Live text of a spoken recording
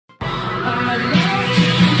Hey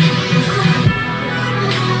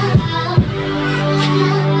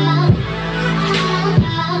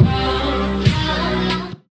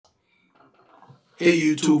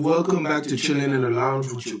YouTube, welcome back to Chillin In Da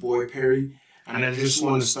Lounge with your boy Perry. And I just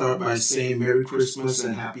want to start by saying Merry Christmas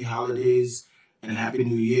and Happy Holidays and Happy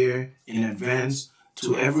New Year in advance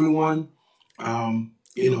to everyone. You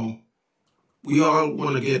know, we all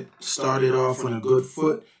want to get started off on a good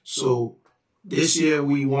foot. So this year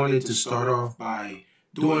we wanted to start off by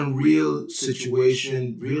doing real life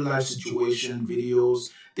situation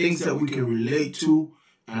videos, things that we can relate to.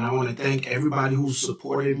 And I want to thank everybody who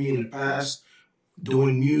supported me in the past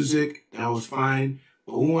doing music. That was fine,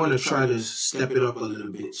 but we want to try to step it up a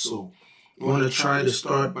little bit. So we want to try to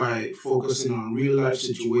start by focusing on real life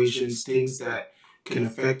situations, things that can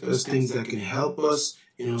affect us, things that can help us,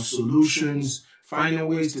 solutions, finding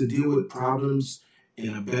ways to deal with problems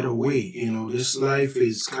in a better way. This life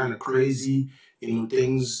is kind of crazy.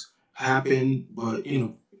 Things happen, but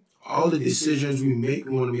all the decisions we make,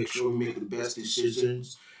 we want to make sure we make the best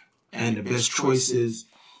decisions and the best choices.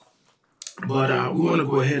 But we want to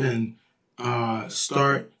go ahead and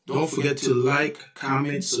start. Don't forget to like,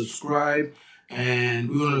 comment, subscribe, and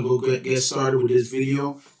we want to go get started with this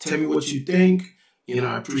video. Tell me what you think.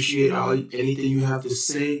 I appreciate anything you have to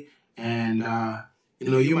say, and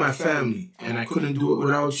you're my family, and I couldn't do it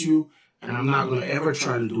without you, and I'm not gonna ever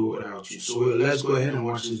try to do it without you. So let's go ahead and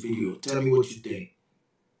watch this video. Tell me what you think.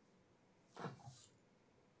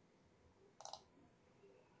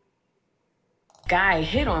 Guy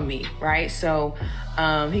hit on me, right? So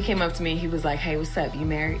he came up to me, he was like, hey, what's up, you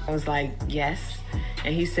married? I was like, yes.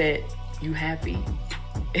 And he said, you happy?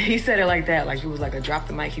 He said it like that, like it was like a drop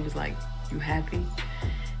the mic. He was like, you happy?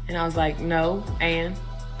 And I was like, no. And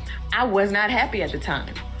I was not happy at the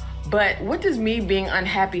time. But what does me being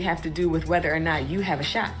unhappy have to do with whether or not you have a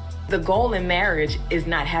shot? The goal in marriage is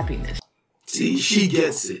not happiness. See, she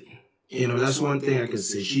gets it. That's one thing I can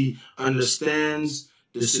say. She understands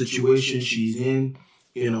the situation she's in.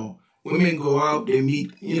 Women go out, they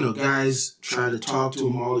meet, guys try to talk to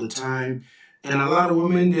them all the time. And a lot of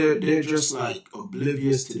women, they're just like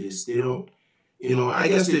oblivious to this. They don't, I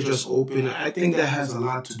guess they're just open. I think that has a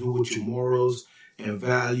lot to do with your morals and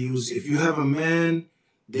values. If you have a man,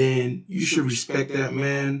 then you should respect that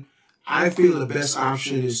man. I feel the best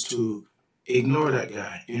option is to ignore that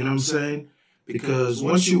guy. You know what I'm saying? Because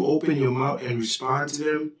once you open your mouth and respond to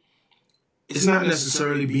them, it's not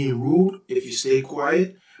necessarily being rude if you stay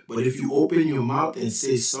quiet, but if you open your mouth and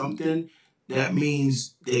say something, that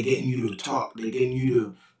means they're getting you to talk. They're getting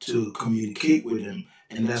you to communicate with them,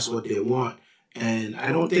 and that's what they want. And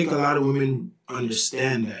I don't think a lot of women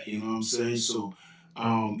understand that, you know what I'm saying? So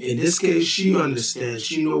in this case, she understands.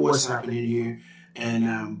 She knows what's happening here.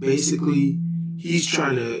 And basically, he's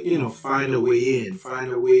trying to, find a way in,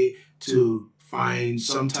 find a way to find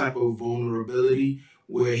some type of vulnerability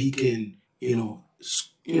where he can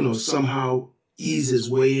somehow ease his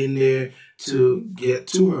way in there to get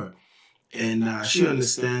to her. And she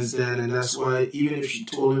understands that, and that's why even if she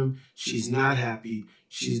told him she's not happy,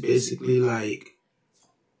 she's basically like,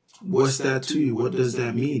 what's that to you? What does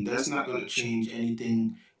that mean? That's not going to change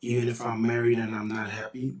anything, even if I'm married and I'm not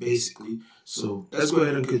happy, basically. So let's go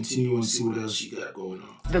ahead and continue and see what else she got going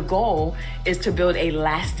on. The goal is to build a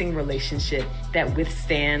lasting relationship that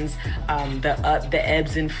withstands the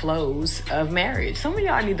ebbs and flows of marriage. Some of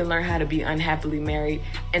y'all need to learn how to be unhappily married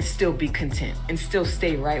and still be content and still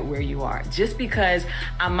stay right where you are. Just because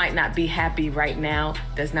I might not be happy right now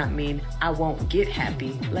does not mean I won't get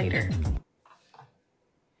happy later.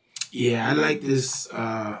 Yeah, I like this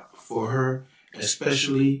for her,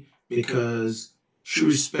 especially because she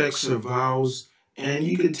respects her vows, and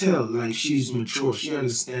you can tell, like, she's mature. She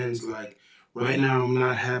understands, like, right now I'm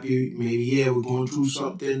not happy. Maybe, yeah, we're going through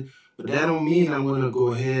something, but that don't mean I'm going to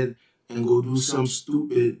go ahead and go do some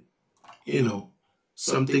stupid,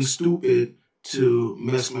 something stupid to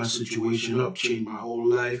mess my situation up, change my whole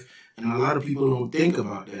life. And a lot of people don't think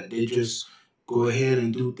about that. They just go ahead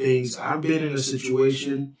and do things. I've been in a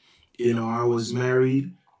situation, I was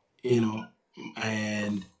married,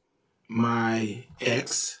 and my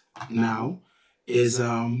ex now is,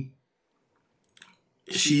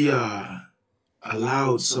 she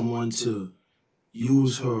allowed someone to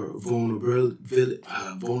use her vulnerability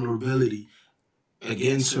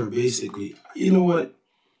against her, basically. You know what?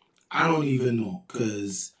 I don't even know,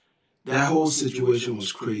 because that whole situation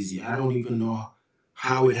was crazy. I don't even know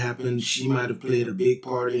how it happened. She might have played a big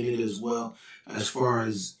part in it as well, as far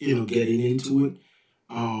as, getting into it.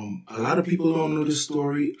 A lot of people don't know this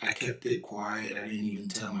story. I kept it quiet. I didn't even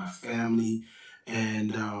tell my family.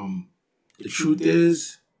 And the truth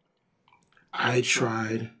is, I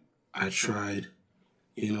tried, I tried,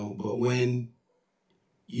 but when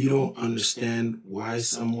you don't understand why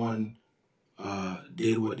someone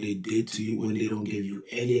did what they did to you, when they don't give you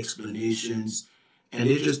any explanations, and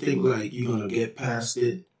they just think like you're gonna get past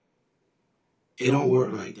it, it don't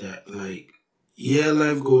work like that. Like, yeah,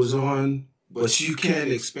 life goes on, but you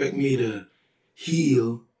can't expect me to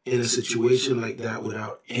heal in a situation like that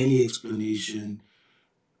without any explanation,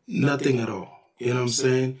 nothing at all. You know what I'm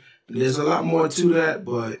saying? There's a lot more to that,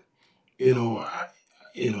 but you know, I,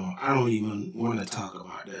 I don't even want to talk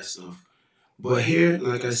about that stuff. But here,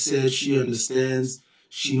 like I said, she understands.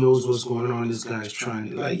 She knows what's going on. This guy's trying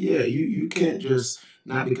to, like, yeah, you can't just,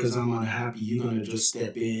 not because I'm unhappy, you're gonna just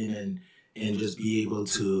step in and just be able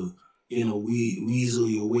to, weasel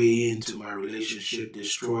your way into my relationship,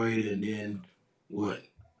 destroy it, and then what?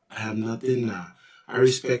 I have nothing. Nah, I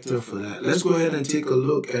respect her for that. Let's go ahead and take a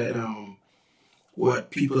look at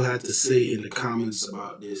what people had to say in the comments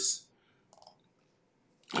about this.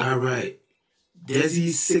 All right.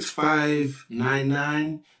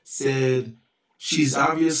 Desi6599 said, she's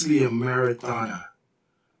obviously a marathoner,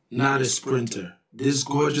 not a sprinter. This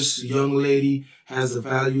gorgeous young lady has the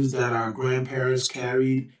values that our grandparents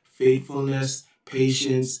carried: faithfulness,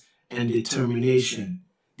 patience, and determination.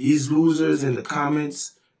 These losers in the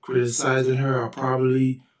comments criticizing her are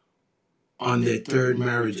probably on their third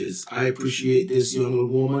marriages. I appreciate this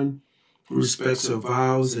young woman who respects her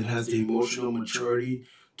vows and has the emotional maturity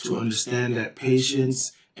to understand that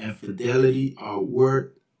patience and fidelity are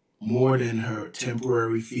worth more than her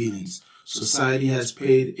temporary feelings. Society has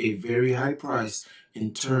paid a very high price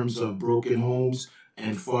in terms of broken homes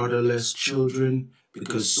and fatherless children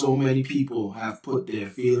because so many people have put their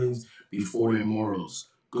feelings before their morals.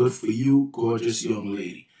 Good for you, gorgeous young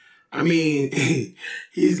lady. I mean,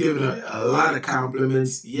 he's given her a lot of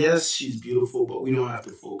compliments. Yes, she's beautiful, but we don't have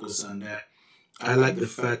to focus on that. I like the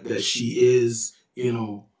fact that she is,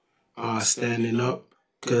 standing up.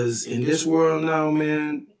 Because in this world now,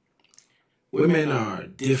 man, women are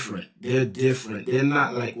different. They're different. They're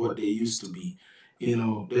not like what they used to be.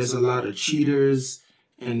 There's a lot of cheaters.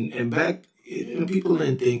 And back, people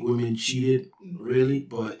didn't think women cheated, really.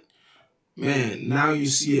 But, man, now you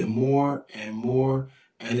see it more and more.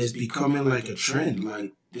 And it's becoming like a trend.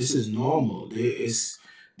 Like, this is normal. They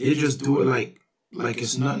just do it like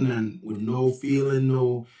it's nothing, and with no feeling,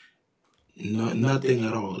 nothing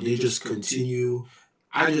at all. They just continue.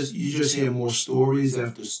 You just hear more stories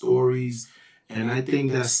after stories, and I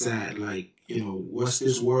think that's sad. Like, what's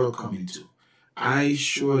this world coming to? I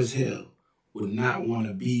sure as hell would not want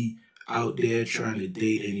to be out there trying to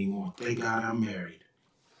date anymore. Thank God I'm married.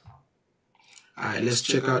 All right, let's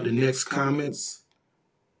check out the next comments.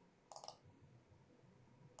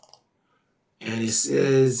 And it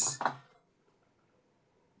says,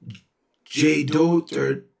 J Doe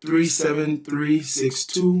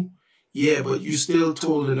 37362. Yeah, but you still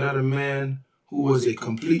told another man who was a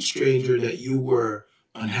complete stranger that you were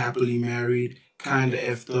unhappily married. Kinda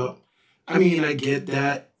effed up. I mean, I get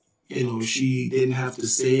that. She didn't have to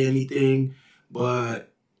say anything,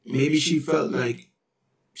 but maybe she felt like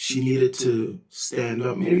she needed to stand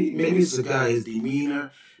up. Maybe it's the guy's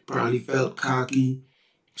demeanor. Probably felt cocky.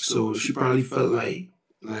 So she probably felt like,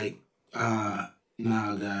 nah,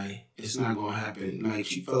 guy, it's not gonna happen. Like,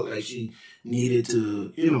 she felt like she needed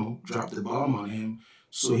to, drop the bomb on him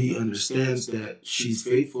so he understands that she's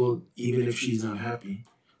faithful even if she's unhappy.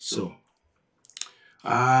 So,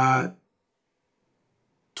 uh,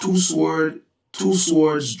 two sword, two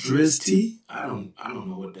swords, Drizzy. I don't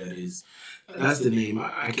know what that is. That's the name.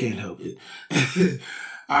 I can't help it.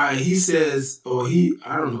 All right, he says,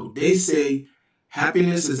 I don't know. They say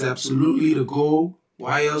happiness is absolutely the goal.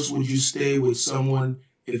 Why else would you stay with someone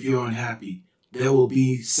if you're unhappy? There will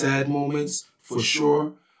be sad moments for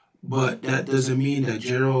sure, but that doesn't mean that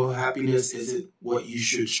general happiness isn't what you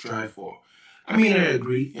should strive for. I mean, I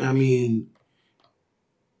agree. I mean,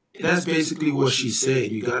 that's basically what she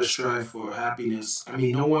said. You gotta strive for happiness. I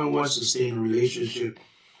mean, no one wants to stay in a relationship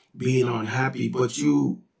being unhappy, but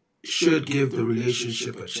you should give the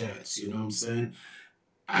relationship a chance. You know what I'm saying?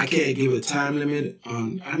 I can't give a time limit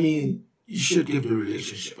on. I mean, you should give the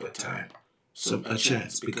relationship a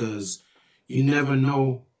chance, because you never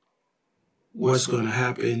know what's gonna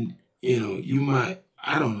happen. You might.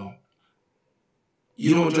 I don't know.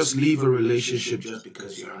 You don't just leave a relationship just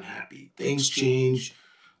because you're unhappy. Things change.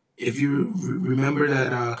 If you remember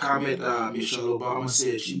that comment Michelle Obama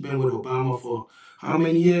said, she's been with Obama for how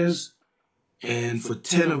many years? And for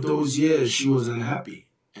 10 of those years, she was unhappy,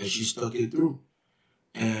 and she stuck it through.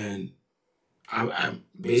 And I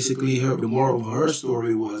basically, the moral of her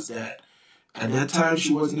story was that at that time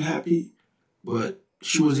she wasn't happy, but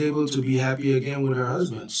she was able to be happy again with her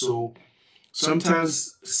husband. So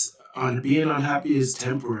sometimes on being unhappy is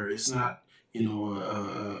temporary. It's not,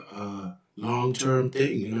 a long-term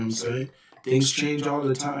thing. You know what I'm saying? Things change all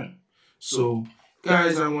the time. So,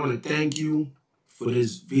 guys, I want to thank you for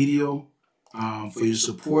this video, for your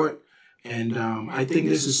support. And I think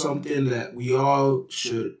this is something that we all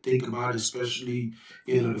should think about, especially,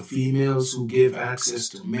 the females who give access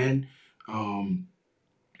to men. Um,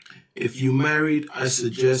 if you married, I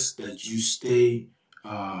suggest that you stay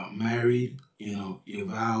married. Your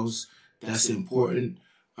vows, that's important.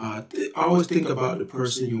 Always think about the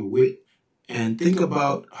person you're with, and think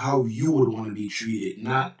about how you would want to be treated,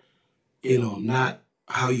 not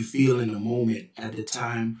how you feel in the moment at the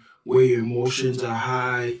time where your emotions are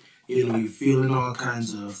high. You're feeling all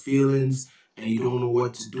kinds of feelings and you don't know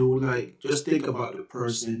what to do. Like, just think about the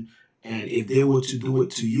person, and if they were to do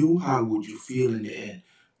it to you, how would you feel in the end?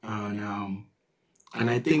 And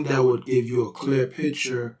I think that would give you a clear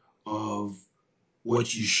picture of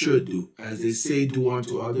what you should do. As they say, do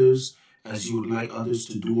unto others as you would like others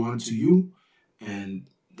to do unto you. And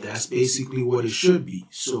that's basically what it should be.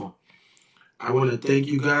 So I want to thank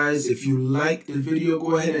you guys. If you like the video,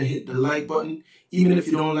 go ahead and hit the like button. Even if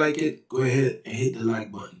you don't like it, go ahead and hit the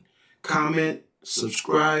like button. Comment,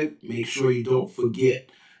 subscribe, make sure you don't forget.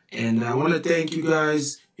 And I want to thank you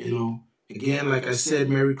guys. Again, like I said,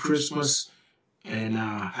 Merry Christmas and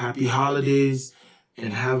happy holidays,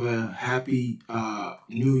 and have a happy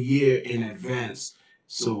new year in advance.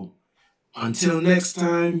 So until next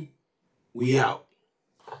time, we out.